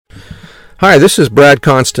Hi, this is Brad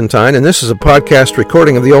Constantine, and this is a podcast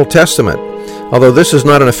recording of the Old Testament. Although this is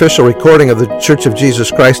not an official recording of the Church of Jesus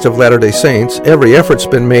Christ of Latter-day Saints, every effort's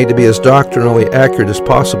been made to be as doctrinally accurate as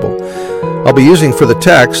possible. I'll be using for the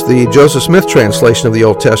text the Joseph Smith translation of the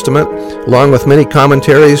Old Testament, along with many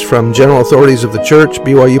commentaries from general authorities of the Church,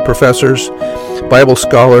 BYU professors, Bible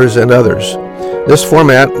scholars, and others. This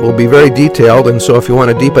format will be very detailed, and so if you want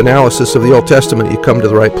a deep analysis of the Old Testament, you come to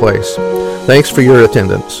the right place. Thanks for your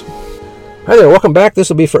attendance. Hi there, welcome back. This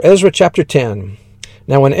will be for Ezra chapter 10.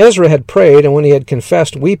 Now when Ezra had prayed, and when he had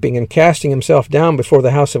confessed weeping and casting himself down before the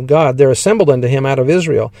house of God, there assembled unto him out of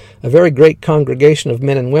Israel a very great congregation of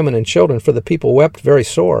men and women and children, for the people wept very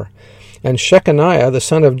sore. And Shechaniah the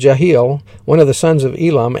son of Jehiel, one of the sons of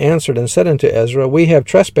Elam, answered and said unto Ezra, We have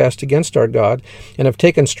trespassed against our God, and have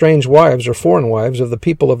taken strange wives or foreign wives of the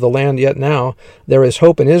people of the land, yet now there is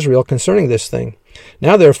hope in Israel concerning this thing.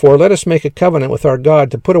 Now therefore let us make a covenant with our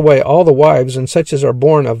God to put away all the wives and such as are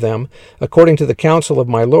born of them, according to the counsel of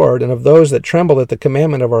my Lord, and of those that tremble at the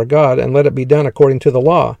commandment of our God, and let it be done according to the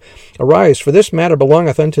law. Arise, for this matter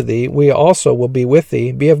belongeth unto thee, we also will be with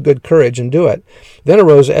thee, be of good courage, and do it. Then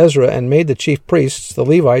arose Ezra, and made the chief priests, the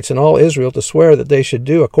Levites, and all Israel to swear that they should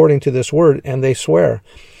do according to this word, and they swear.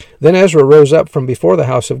 Then Ezra rose up from before the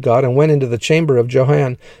house of God, and went into the chamber of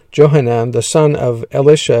Johanan the son of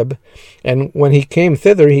Elishab. And when he came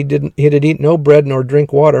thither, he did eat no bread nor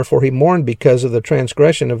drink water, for he mourned because of the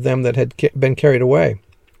transgression of them that had been carried away.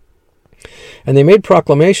 And they made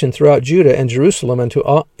proclamation throughout Judah and Jerusalem unto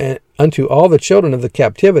all the children of the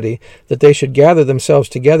captivity, that they should gather themselves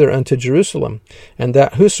together unto Jerusalem, and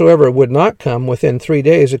that whosoever would not come within 3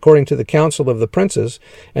 days, according to the counsel of the princes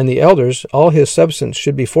and the elders, all his substance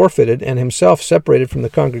should be forfeited, and himself separated from the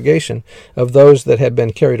congregation of those that had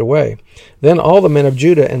been carried away. Then all the men of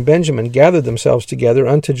Judah and Benjamin gathered themselves together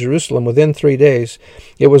unto Jerusalem within 3 days.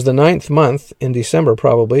 It was the 9th month, in December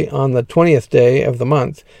probably, on the 20th day of the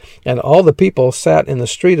month, and all the people sat in the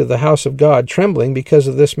street of the house of God, trembling because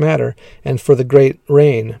of this matter, and for the great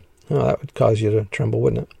rain. Oh, that would cause you to tremble,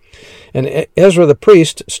 wouldn't it? And Ezra the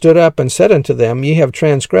priest stood up and said unto them, Ye have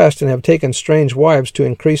transgressed, and have taken strange wives to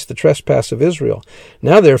increase the trespass of Israel.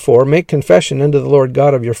 Now therefore make confession unto the Lord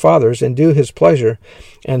God of your fathers, and do his pleasure,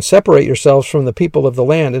 and separate yourselves from the people of the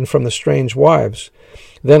land, and from the strange wives.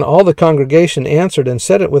 Then all the congregation answered and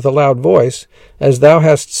said it with a loud voice, As thou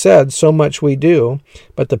hast said, so much we do.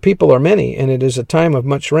 But the people are many, and it is a time of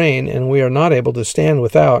much rain, and we are not able to stand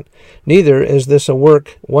without. Neither is this a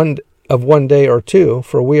work of 1 day or 2,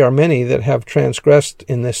 for we are many that have transgressed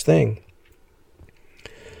in this thing.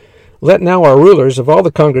 Let now our rulers of all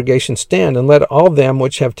the congregation stand, and let all them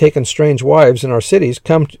which have taken strange wives in our cities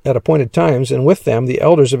come at appointed times, and with them the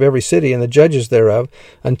elders of every city and the judges thereof,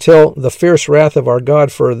 until the fierce wrath of our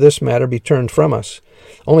God for this matter be turned from us.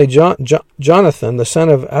 Only Jonathan the son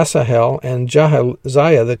of Asahel and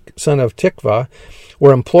Jahaziah the son of Tikvah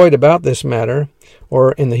were employed about this matter,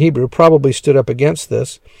 or in the Hebrew, probably stood up against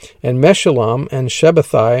this, and Meshullam and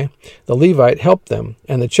Shabbathai the Levite helped them.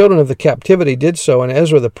 And the children of the captivity did so, and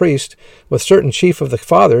Ezra the priest, with certain chief of the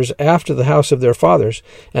fathers, after the house of their fathers,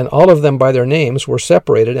 and all of them by their names, were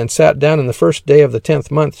separated, and sat down in the 1st day of the 10th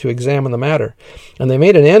month to examine the matter. And they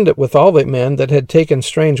made an end with all the men that had taken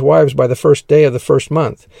strange wives by the 1st day of the 1st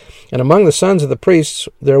month. And among the sons of the priests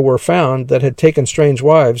there were found that had taken strange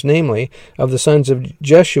wives, namely, of the sons of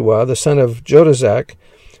Jeshua, the son of Jozadak,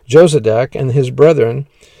 and his brethren.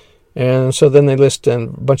 And so then they list a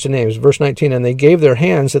bunch of names. Verse 19, And they gave their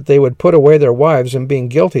hands that they would put away their wives, and being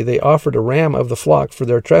guilty, they offered a ram of the flock for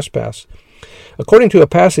their trespass. According to a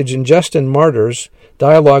passage in Justin Martyr's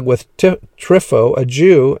dialogue with Trypho, a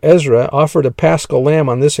Jew, Ezra, offered a paschal lamb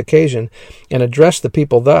on this occasion, and addressed the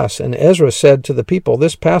people thus. And Ezra said to the people,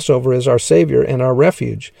 This Passover is our Savior and our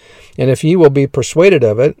refuge. And if ye will be persuaded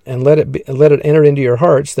of it, and let it enter into your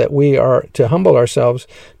hearts, that we are to humble ourselves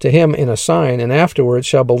to him in a sign, and afterwards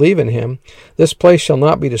shall believe in him, this place shall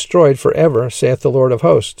not be destroyed forever, saith the Lord of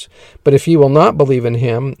hosts. But if ye will not believe in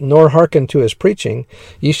him, nor hearken to his preaching,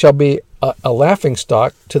 ye shall be a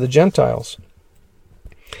laughingstock to the Gentiles.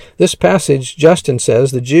 This passage, Justin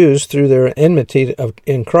says, the Jews, through their enmity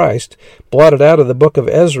in Christ, blotted out of the book of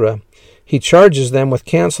Ezra. He charges them with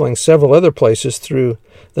canceling several other places through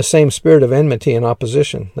the same spirit of enmity and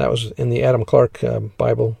opposition. That was in the Adam Clark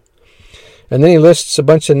Bible. And then he lists a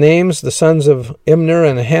bunch of names, the sons of Imner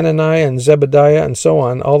and Hananiah and Zebediah and so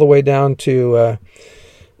on, all the way down to,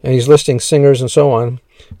 and he's listing singers and so on,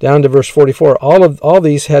 down to verse 44. All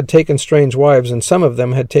these had taken strange wives, and some of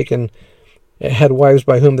them had wives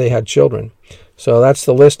by whom they had children. So that's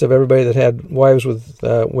the list of everybody that had wives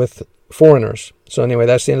with foreigners. So anyway,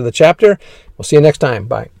 that's the end of the chapter. We'll see you next time.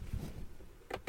 Bye.